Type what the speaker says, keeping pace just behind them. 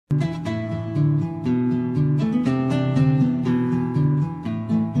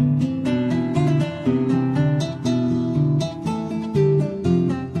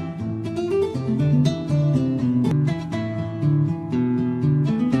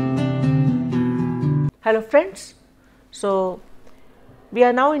Hello friends. So, we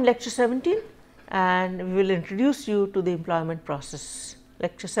are now in lecture 17 and we will introduce you to the employment process.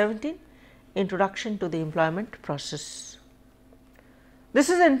 Lecture 17, Introduction to the Employment Process. This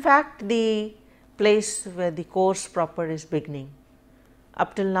is in fact the place where the course proper is beginning.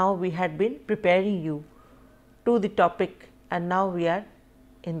 Up till now we had been preparing you to the topic and now we are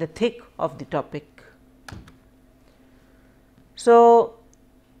in the thick of the topic. So,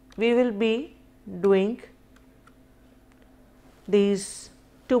 we will be doing these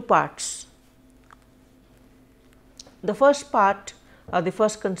two parts. The first part or the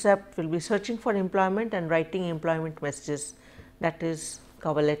first concept will be searching for employment and writing employment messages, that is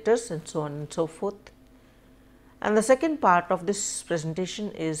cover letters and so on and so forth. And the second part of this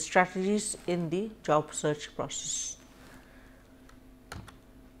presentation is strategies in the job search process.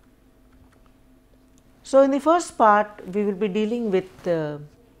 So, in the first part we will be dealing with the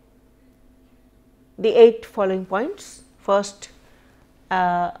 8 following points. First,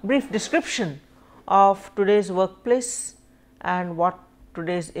 brief description of today's workplace and what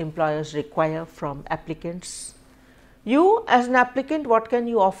today's employers require from applicants. You as an applicant, what can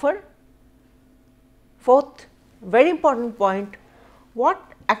you offer? Fourth, very important point, what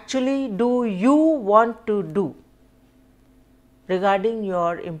actually do you want to do regarding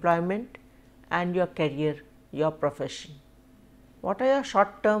your employment and your career, your profession? What are your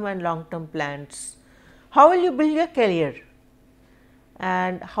short term and long term plans? How will you build your career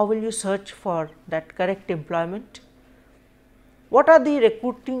and how will you search for that correct employment? What are the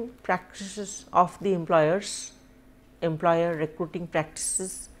recruiting practices of the employers, employer recruiting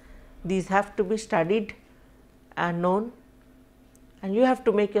practices? These have to be studied and known and you have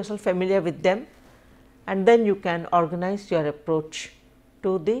to make yourself familiar with them and then you can organize your approach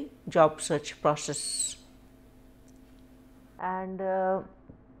to the job search process. And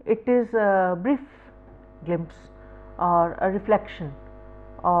it is a brief glimpse or a reflection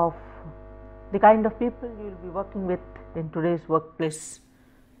of the kind of people you will be working with in today's workplace.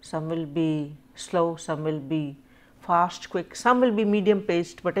 Some will be slow, some will be fast, quick, some will be medium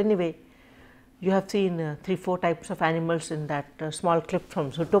paced, but anyway you have seen 3-4 types of animals in that small clip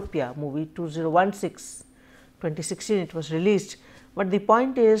from Zootopia movie 2016, 2016 it was released. But the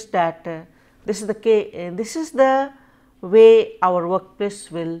point is that this is the way our workplace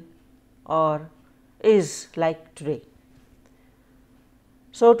will or is like today.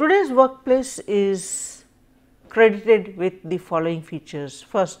 So, today's workplace is credited with the following features.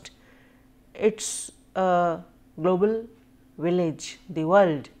 First, it is a global village, the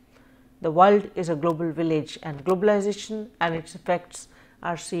world. The world is a global village and globalization and its effects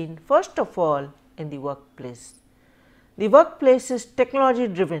are seen first of all in the workplace. The workplace is technology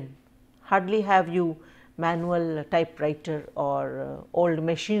driven, hardly have you manual typewriter or old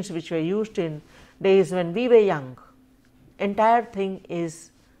machines which were used in days when we were young. Entire thing is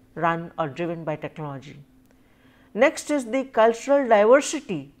run or driven by technology. Next is the cultural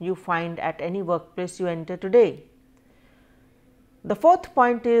diversity you find at any workplace you enter today. The fourth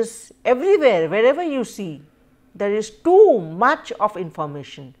point is everywhere, wherever you see, there is too much of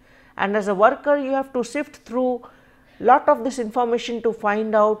information and as a worker you have to sift through lot of this information to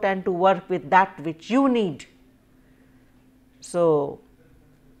find out and to work with that which you need. So,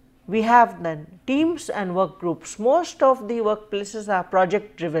 we have then teams and work groups. Most of the workplaces are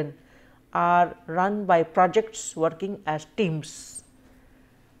project driven, are run by projects working as teams.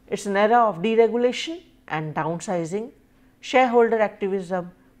 It is an era of deregulation and downsizing, shareholder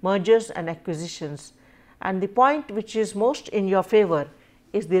activism, mergers and acquisitions, and the point which is most in your favor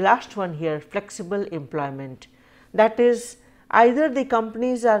is the last one here, flexible employment. That is, either the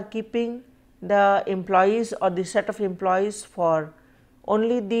companies are keeping the employees or the set of employees for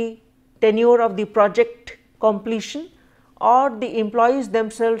only the tenure of the project completion or the employees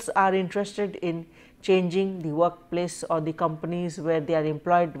themselves are interested in changing the workplace or the companies where they are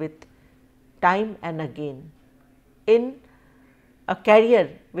employed with time and again in a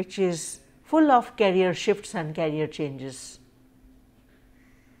career which is full of career shifts and career changes.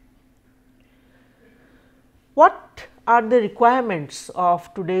 What are the requirements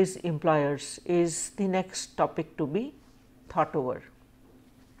of today's employers is the next topic to be thought over.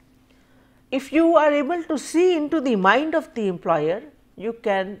 If you are able to see into the mind of the employer, you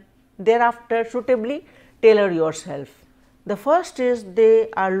can thereafter suitably tailor yourself. The first is they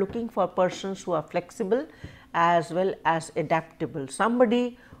are looking for persons who are flexible as well as adaptable,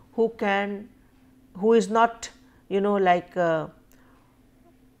 somebody who is not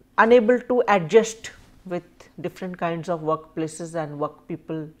unable to adjust with different kinds of workplaces and work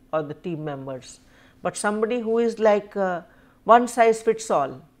people or the team members, but somebody who is like one size fits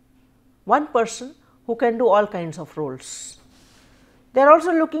all, one person who can do all kinds of roles. They are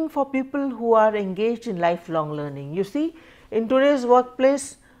also looking for people who are engaged in lifelong learning. You see, in today's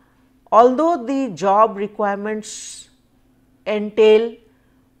workplace, although the job requirements entail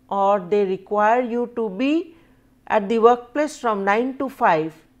or they require you to be at the workplace from 9 to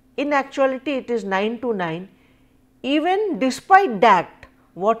 5, in actuality it is 9 to 9. Even despite that,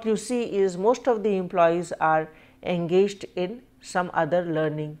 what you see is most of the employees are engaged in some other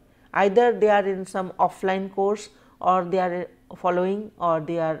learning. Either they are in some offline course or they are following or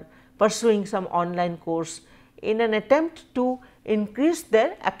they are pursuing some online course in an attempt to increase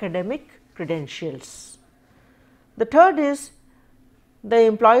their academic credentials. The third is the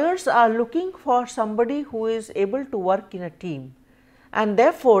employers are looking for somebody who is able to work in a team, and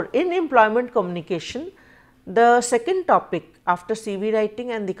therefore, in employment communication, the second topic after CV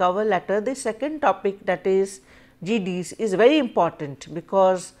writing and the cover letter, the second topic, that is GDs, is very important,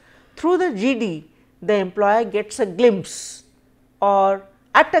 because through the GD the employer gets a glimpse or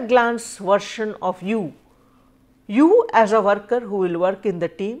at a glance version of you as a worker who will work in the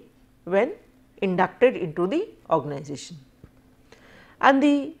team when inducted into the organization. And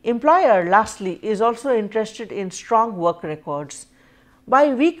the employer lastly is also interested in strong work records.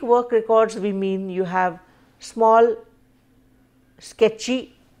 By weak work records we mean you have small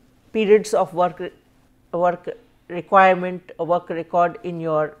sketchy periods of work requirement, work record in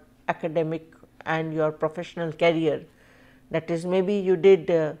your academic and your professional career. That is, maybe you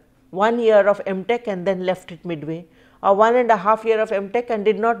did 1 year of MTech and then left it midway, or 1.5 years of MTech and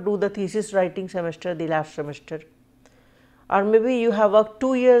did not do the thesis writing semester the last semester, or maybe you have worked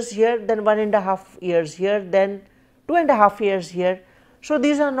 2 years here, then 1.5 years here, then 2.5 years here. So,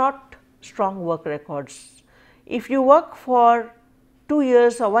 these are not strong work records. If you work for 2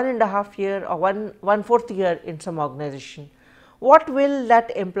 years or 1.5 year or 1/4 year in some organization, what will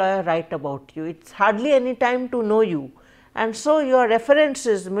that employer write about you? It is hardly any time to know you, and so your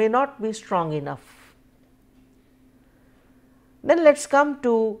references may not be strong enough. Then let us come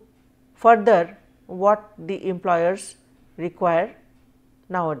to further what the employers require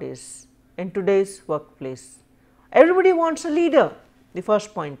nowadays in today's workplace. Everybody wants a leader, the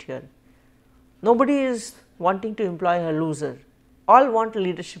first point here. Nobody is wanting to employ a loser, all want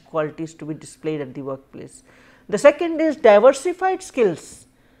leadership qualities to be displayed at the workplace. The second is diversified skills,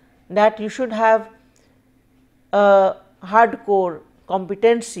 that you should have a hardcore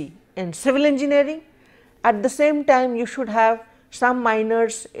competency in civil engineering. At the same time, you should have some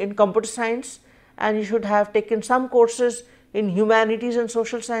minors in computer science, and you should have taken some courses in humanities and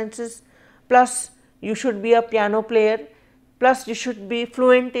social sciences, plus you should be a piano player, plus you should be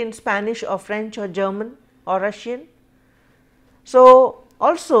fluent in Spanish or French or German or Russian. So,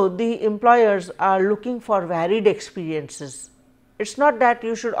 also the employers are looking for varied experiences. It is not that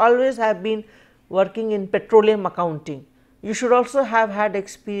you should always have been working in petroleum accounting. You should also have had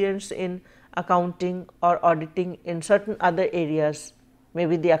experience in accounting or auditing in certain other areas,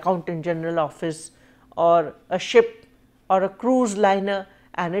 maybe the accountant general office or a ship or a cruise liner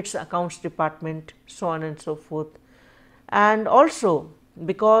and its accounts department, so on and so forth. And also,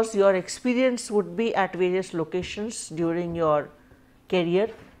 because your experience would be at various locations during your career,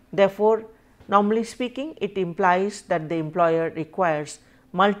 therefore, normally speaking, it implies that the employer requires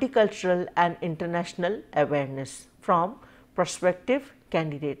multicultural and international awareness from prospective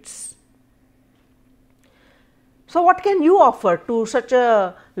candidates. So, what can you offer to such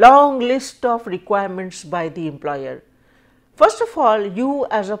a long list of requirements by the employer? First of all, you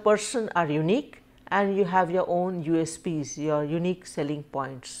as a person are unique and you have your own USPs, your unique selling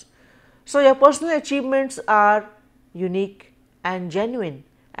points. So, your personal achievements are unique and genuine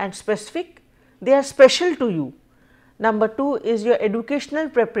and specific, they are special to you. Number 2 is your educational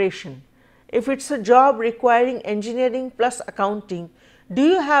preparation. If it is a job requiring engineering plus accounting, do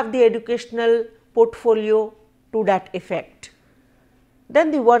you have the educational portfolio to that effect?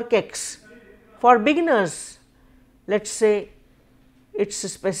 Then the work X. For beginners, let us say it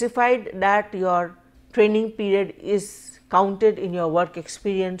is specified that your training period is counted in your work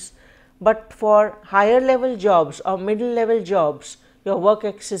experience, but for higher level jobs or middle level jobs, your work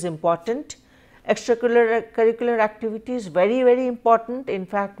X is important. Extracurricular activities very important. In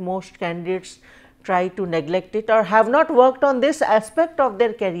fact, most candidates try to neglect it or have not worked on this aspect of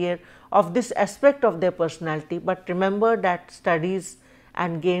their career, of this aspect of their personality, but remember that studies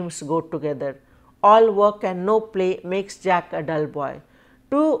and games go together. All work and no play makes Jack a dull boy.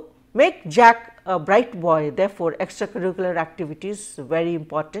 To make Jack a bright boy, therefore, extracurricular activities very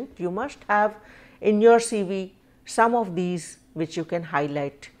important. You must have in your CV some of these which you can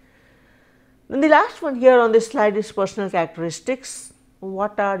highlight. Then the last one here on this slide is personal characteristics.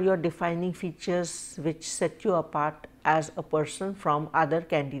 what are your defining features which set you apart as a person from other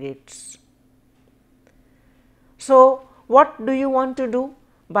candidates. So, what do you want to do?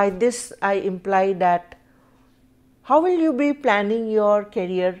 By this I imply that how will you be planning your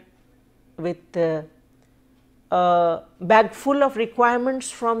career with a bag full of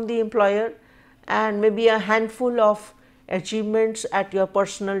requirements from the employer and maybe a handful of achievements at your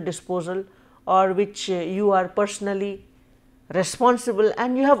personal disposal, or which you are personally responsible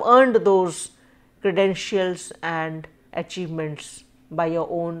and you have earned those credentials and achievements by your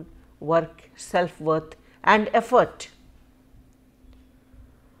own work, self-worth and effort.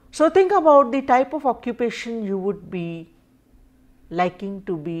 So, think about the type of occupation you would be liking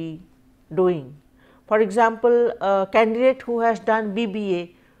to be doing. For example, a candidate who has done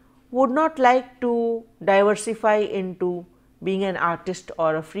BBA would not like to diversify into being an artist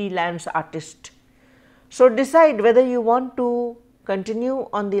or a freelance artist. So, decide whether you want to continue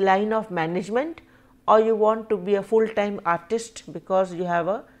on the line of management or you want to be a full-time artist because you have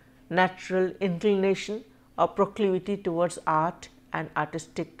a natural inclination or proclivity towards art and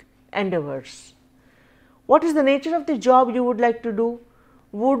artistic endeavors. What is the nature of the job you would like to do?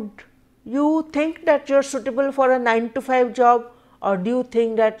 Would you think that you are suitable for a 9 to 5 job, or do you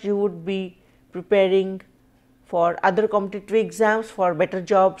think that you would be preparing for other competitive exams for better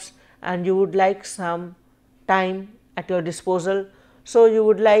jobs and you would like some time at your disposal? So, you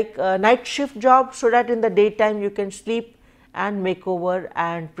would like a night shift job so that in the daytime you can sleep and make over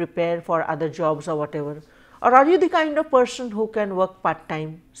and prepare for other jobs or whatever, or are you the kind of person who can work part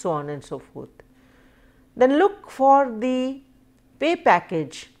time, so on and so forth. Then look for the pay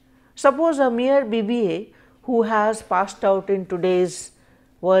package. Suppose a mere BBA who has passed out in today's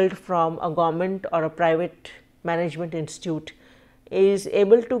world from a government or a private management institute is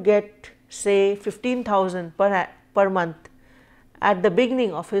able to get say 15,000 per month at the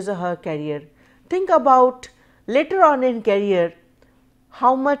beginning of his or her career. Think about later on in career,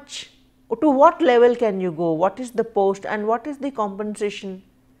 how much, to what level can you go, what is the post and what is the compensation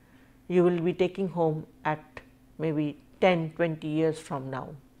you will be taking home at maybe 10-20 years from now.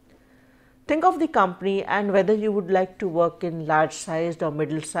 Think of the company and whether you would like to work in large sized or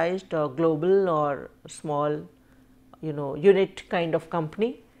middle sized or global or small, unit kind of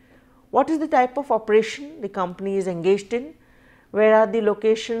company. What is the type of operation the company is engaged in? Where are the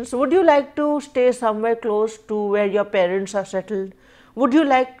locations? Would you like to stay somewhere close to where your parents are settled? Would you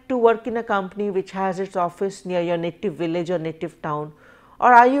like to work in a company which has its office near your native village or native town?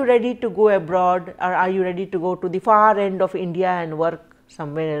 Or are you ready to go abroad, or are you ready to go to the far end of India and work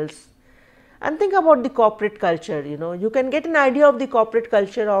somewhere else? And think about the corporate culture. You can get an idea of the corporate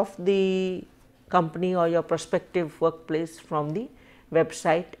culture of the company or your prospective workplace from the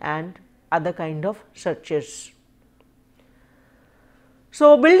website and other kind of searches.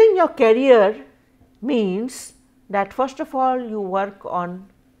 So, building your career means that first of all you work on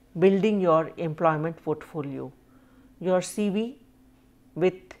building your employment portfolio, your CV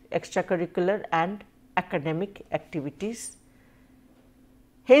with extracurricular and academic activities,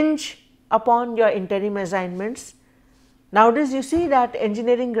 hinge upon your interim assignments. Nowadays, you see that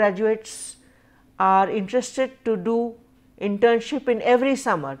engineering graduates are interested to do internship in every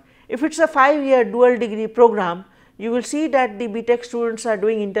summer. If it is a 5-year dual degree program, you will see that the BTech students are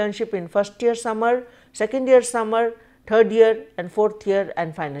doing internship in first year summer, second year summer, third year and fourth year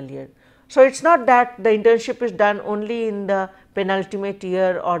and final year. So, it is not that the internship is done only in the penultimate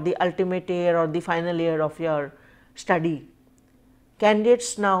year or the ultimate year or the final year of your study.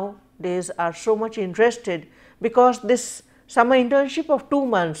 Candidates nowadays are so much interested because this summer internship of 2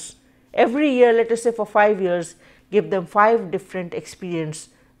 months every year, let us say for 5 years, give them 5 different experience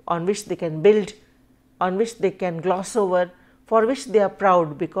on which they can build, on which they can gloss over, for which they are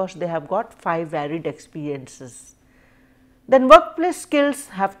proud because they have got 5 varied experiences. Then workplace skills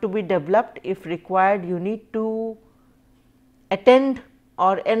have to be developed. If required, you need to attend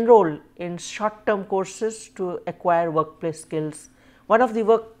or enroll in short term courses to acquire workplace skills. One of the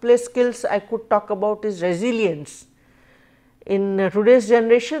workplace skills I could talk about is resilience. In today's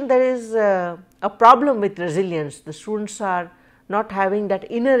generation, there is a problem with resilience. The students are not having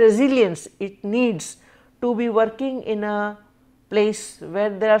that inner resilience it needs to be working in a place where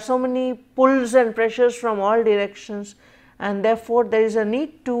there are so many pulls and pressures from all directions, and therefore, there is a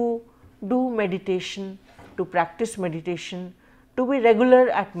need to do meditation, to practice meditation, to be regular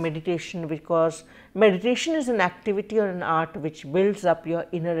at meditation, because meditation is an activity or an art which builds up your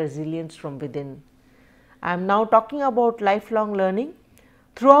inner resilience from within. I am now talking about lifelong learning.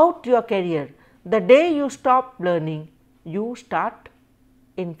 Throughout your career, the day you stop learning, you start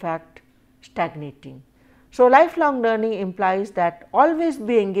in fact stagnating. So, lifelong learning implies that always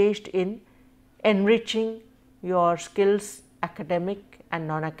be engaged in enriching your skills, academic and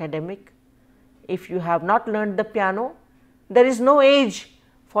non-academic. If you have not learned the piano, there is no age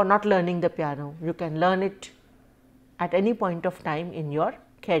for not learning the piano. You can learn it at any point of time in your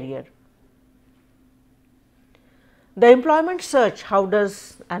career. The employment search, how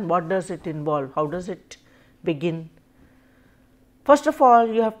does and what does it involve? How does it begin? First of all,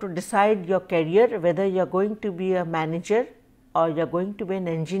 you have to decide your career, whether you are going to be a manager or you are going to be an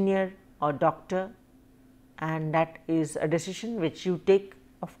engineer or doctor, and that is a decision which you take,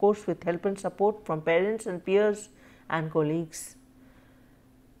 of course, with help and support from parents and peers and colleagues.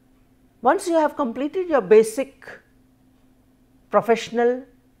 Once you have completed your basic professional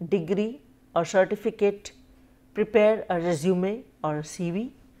degree or certificate, prepare a resume or a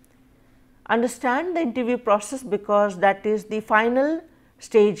CV. Understand the interview process, because that is the final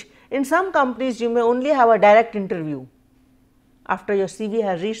stage. In some companies, you may only have a direct interview after your CV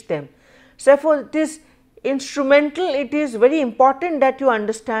has reached them. So, therefore, it is instrumental, it is very important that you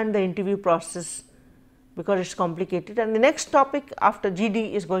understand the interview process, because it is complicated. And the next topic after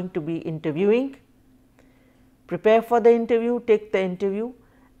GD is going to be interviewing. Prepare for the interview, take the interview,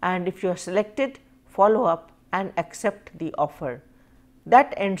 and if you are selected, follow up and accept the offer.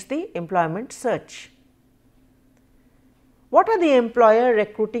 That ends the employment search. What are the employer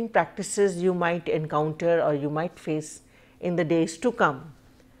recruiting practices you might encounter or you might face in the days to come?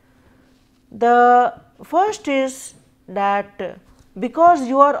 The first is that because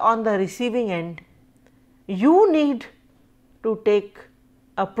you are on the receiving end, you need to take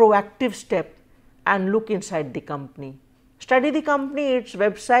a proactive step and look inside the company. Study the company, its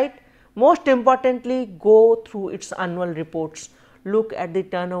website, most importantly go through its annual reports, look at the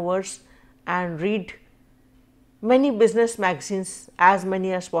turnovers and read many business magazines, as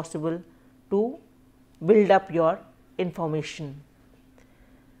many as possible, to build up your information.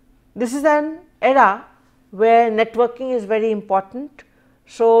 This is an era where networking is very important.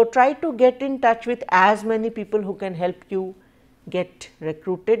 So, try to get in touch with as many people who can help you get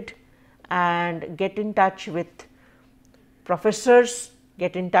recruited, and get in touch with professors,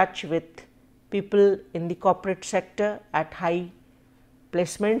 get in touch with people in the corporate sector at high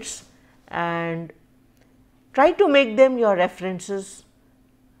placements, and try to make them your references,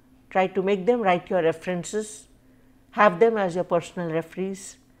 try to make them write your references, have them as your personal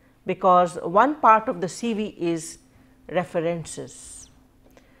referees, because one part of the CV is references.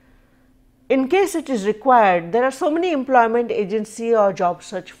 In case it is required, there are so many employment agency or job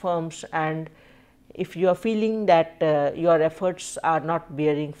search firms, and if you are feeling that your efforts are not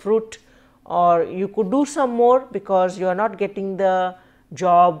bearing fruit, or you could do some more because you are not getting the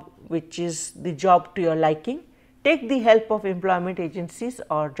job which is the job to your liking, take the help of employment agencies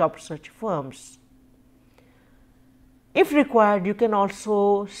or job search firms. If required, you can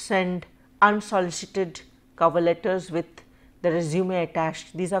also send unsolicited cover letters with the resume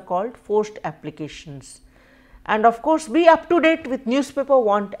attached. These are called forced applications. And of course, be up to date with newspaper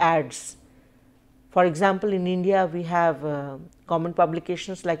want ads. For example, in India we have common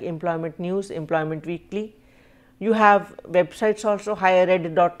publications like Employment News, Employment Weekly. You have websites also,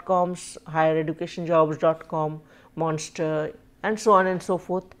 highered.coms, highereducationjobs.com, Monster, and so on and so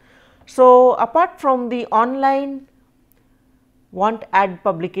forth. So, apart from the online want ad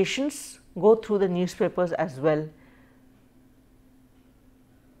publications, go through the newspapers as well.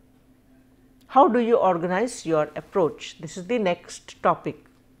 How do you organize your approach? This is the next topic.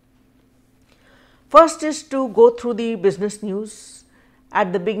 First is to go through the business news.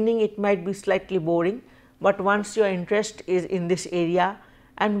 At the beginning it might be slightly boring, but once your interest is in this area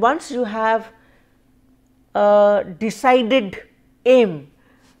and once you have a decided aim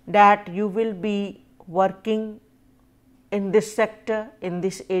that you will be working in this sector, in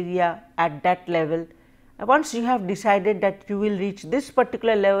this area, at that level, once you have decided that you will reach this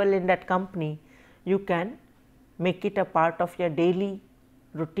particular level in that company, you can make it a part of your daily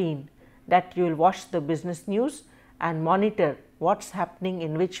routine, that you will watch the business news and monitor what is happening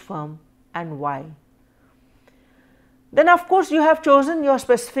in which firm and why. Then of course, you have chosen your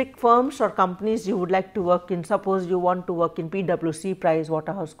specific firms or companies you would like to work in. Suppose you want to work in PwC,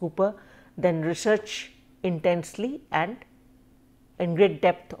 PricewaterhouseCoopers, then research intensely and in great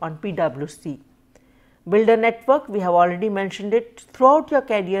depth on PwC. Build a network, we have already mentioned it. Throughout your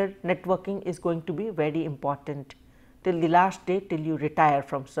career, networking is going to be very important till the last day, till you retire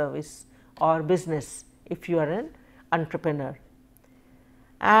from service or business if you are an entrepreneur.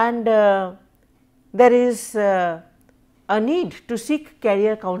 And there is a need to seek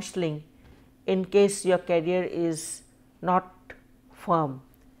career counseling in case your career is not firm.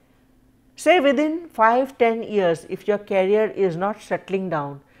 Say within 5-10 years, if your career is not settling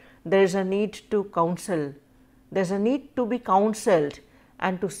down, there is a need to counsel, there is a need to be counseled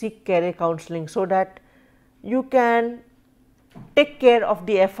and to seek career counseling, so that you can take care of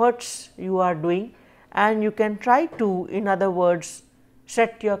the efforts you are doing and you can try to, in other words,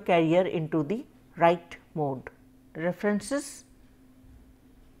 set your career into the right mode. References.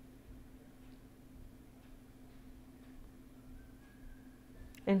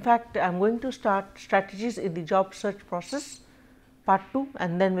 In fact, I am going to start strategies in the job search process part 2,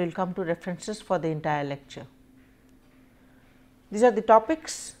 and then we will come to references for the entire lecture. These are the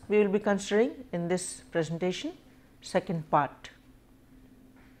topics we will be considering in this presentation, second part.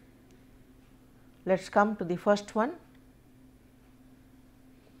 Let us come to the first one.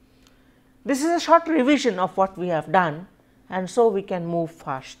 This is a short revision of what we have done, and so we can move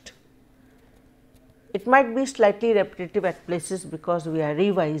fast. It might be slightly repetitive at places because we are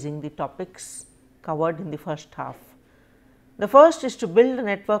revising the topics covered in the first half. The first is to build a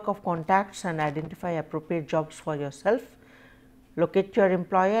network of contacts and identify appropriate jobs for yourself. Locate your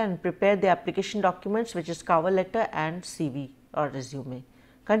employer and prepare the application documents, which is cover letter and CV or resume.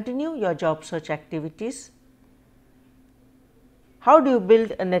 Continue your job search activities. How do you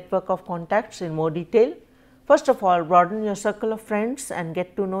build a network of contacts in more detail? First of all, broaden your circle of friends and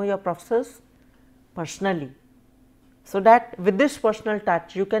get to know your professors personally, so that with this personal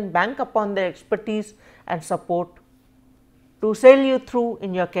touch you can bank upon their expertise and support to sail you through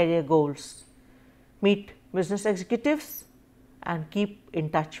in your career goals. Meet business executives and keep in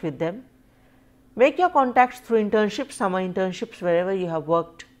touch with them. Make your contacts through internships, summer internships, wherever you have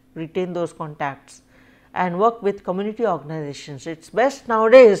worked, retain those contacts and work with community organizations. It is best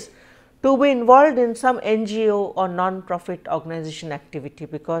nowadays to be involved in some NGO or non-profit organization activity,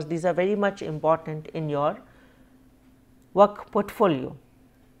 because these are very much important in your work portfolio.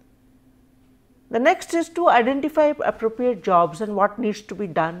 The next is to identify appropriate jobs and what needs to be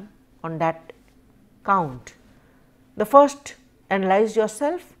done on that count. The first, analyze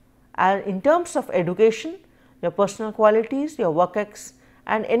yourself in terms of education, your personal qualities, your work ethics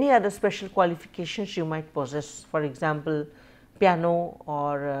and any other special qualifications you might possess, for example, piano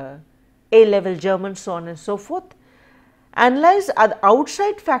or A-level German, so on and so forth. Analyze other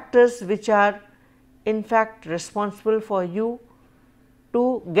outside factors which are in fact responsible for you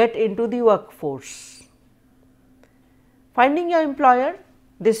to get into the workforce. Finding your employer,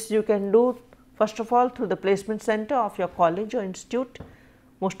 this you can do first of all through the placement center of your college or institute.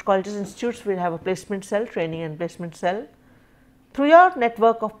 Most colleges and institutes will have a placement cell, training and placement cell. Through your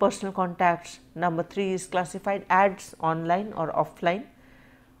network of personal contacts. Number 3 is classified ads, online or offline.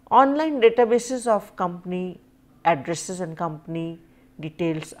 Online databases of company addresses and company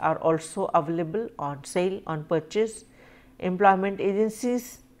details are also available on sale, on purchase. Employment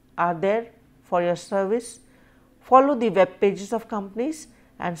agencies are there for your service. Follow the web pages of companies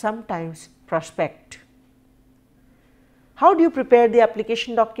and sometimes prospect. How do you prepare the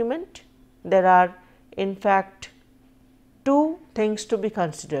application document? There are in fact 2 things to be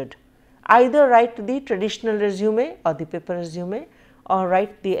considered. Either write the traditional resume or the paper resume, or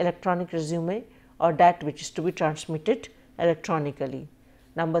write the electronic resume or that which is to be transmitted electronically.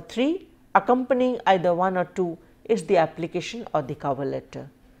 Number 3, accompanying either 1 or 2 is the application or the cover letter.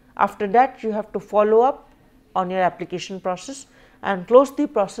 After that, you have to follow up on your application process and close the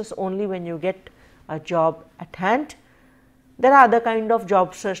process only when you get a job at hand. There are other kind of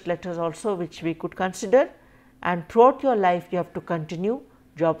job search letters also which we could consider, and throughout your life you have to continue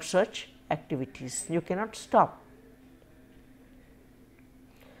job search activities. You cannot stop.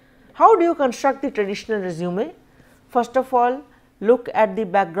 How do you construct the traditional resume? First of all, look at the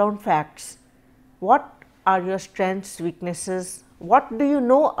background facts. What are your strengths, weaknesses? What do you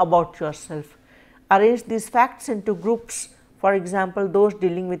know about yourself? Arrange these facts into groups. For example, those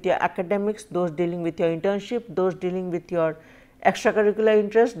dealing with your academics, those dealing with your internship, those dealing with your extracurricular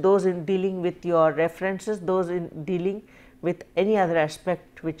interests, those in dealing with your references, those in dealing with any other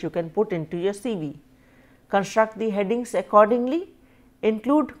aspect which you can put into your CV. Construct the headings accordingly.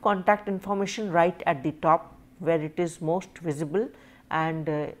 Include contact information right at the top where it is most visible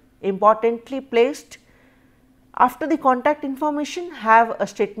and importantly placed. After the contact information, have a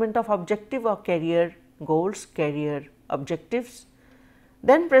statement of objective or career goals, career objectives.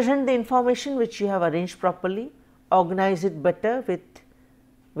 Then present the information which you have arranged properly, organize it better with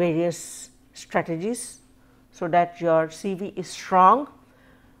various strategies so that your CV is strong.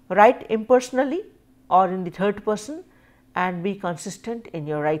 Write impersonally or in the third person and be consistent in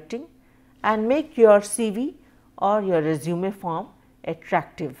your writing, and make your CV or your resume form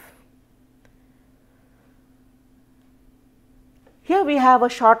attractive. Here we have a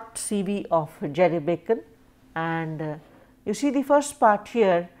short CV of Jerry Bacon, and you see the first part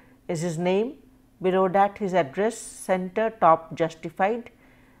here is his name, below that his address, center, top, justified,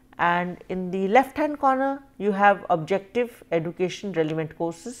 and in the left hand corner you have objective, education, relevant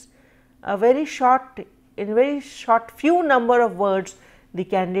courses. A very short, in very short few number of words, the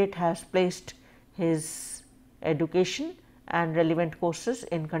candidate has placed his education and relevant courses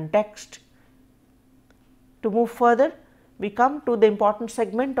in context. To move further, we come to the important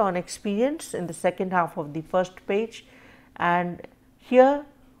segment on experience in the second half of the first page, and here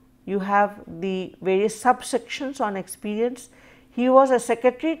you have the various subsections on experience. He was a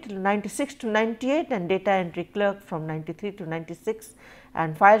secretary till 96 to 98 and data entry clerk from 93 to 96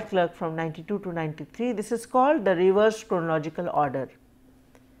 and file clerk from 92 to 93. This is called the reverse chronological order.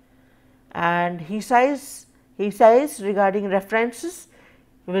 And he says regarding references,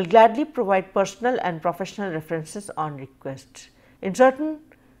 we will gladly provide personal and professional references on request. In certain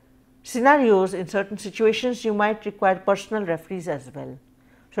scenarios, in certain situations, you might require personal referees as well.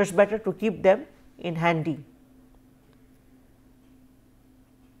 So, it is better to keep them in handy.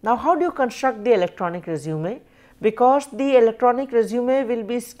 Now, how do you construct the electronic resume? Because the electronic resume will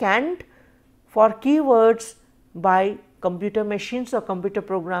be scanned for keywords by computer machines or computer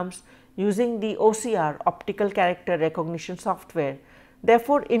programs using the OCR, optical character recognition software.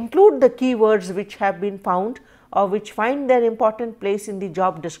 Therefore, include the keywords which have been found or which find their important place in the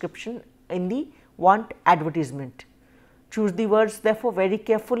job description in the want advertisement. Choose the words therefore very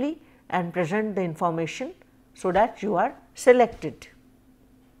carefully and present the information so that you are selected.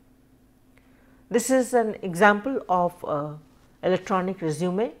 This is an example of electronic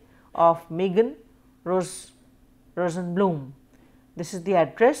resume of Megan Rosenblum. This is the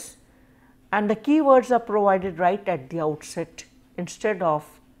address and the keywords are provided right at the outset instead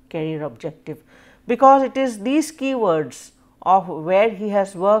of career objective, because it is these keywords of where he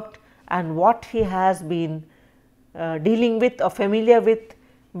has worked and what he has been dealing with or familiar with,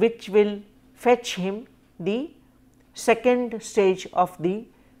 which will fetch him the second stage of the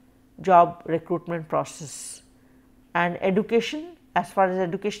job recruitment process. And education, as far as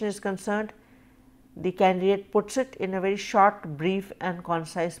education is concerned, the candidate puts it in a very short, brief and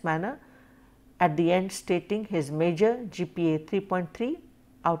concise manner, at the end stating his major GPA 3.3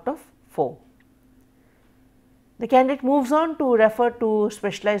 out of 4. The candidate moves on to refer to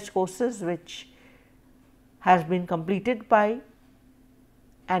specialized courses which has been completed by,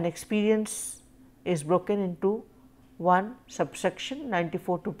 and experience is broken into one subsection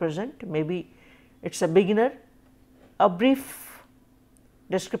 94 to present, maybe it is a beginner, a brief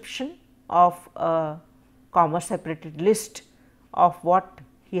description of a comma separated list of what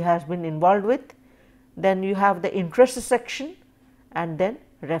he has been involved with. Then you have the interest section and then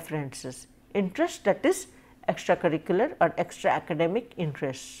references. Interest, that is extracurricular or extra academic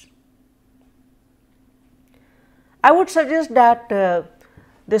interests. I would suggest that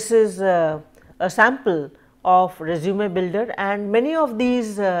this is a sample of resume builder, and many of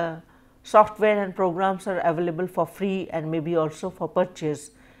these software and programs are available for free and maybe also for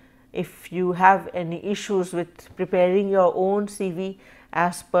purchase. If you have any issues with preparing your own CV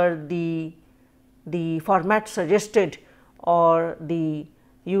as per the format suggested or the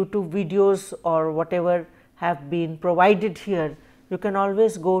YouTube videos or whatever have been provided here, you can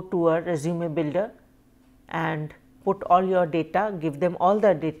always go to a resume builder and put all your data, give them all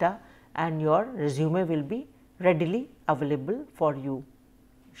the data, and your resume will be readily available for you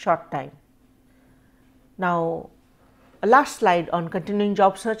short time. Now, a last slide on continuing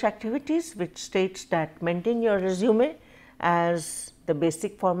job search activities, which states that maintain your resume as the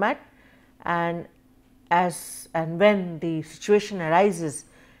basic format, and as and when the situation arises,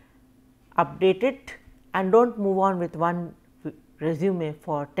 update it and do not move on with one resume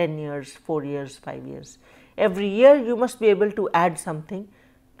for 10 years, 4 years, 5 years. Every year you must be able to add something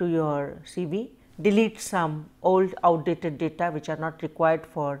to your CV, delete some old outdated data which are not required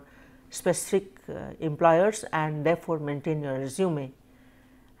for specific employers, and therefore maintain your resume.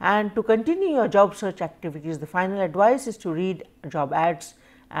 And to continue your job search activities, the final advice is to read job ads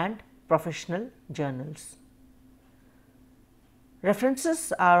and professional journals.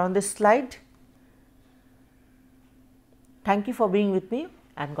 References are on this slide. Thank you for being with me,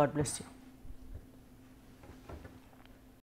 and God bless you.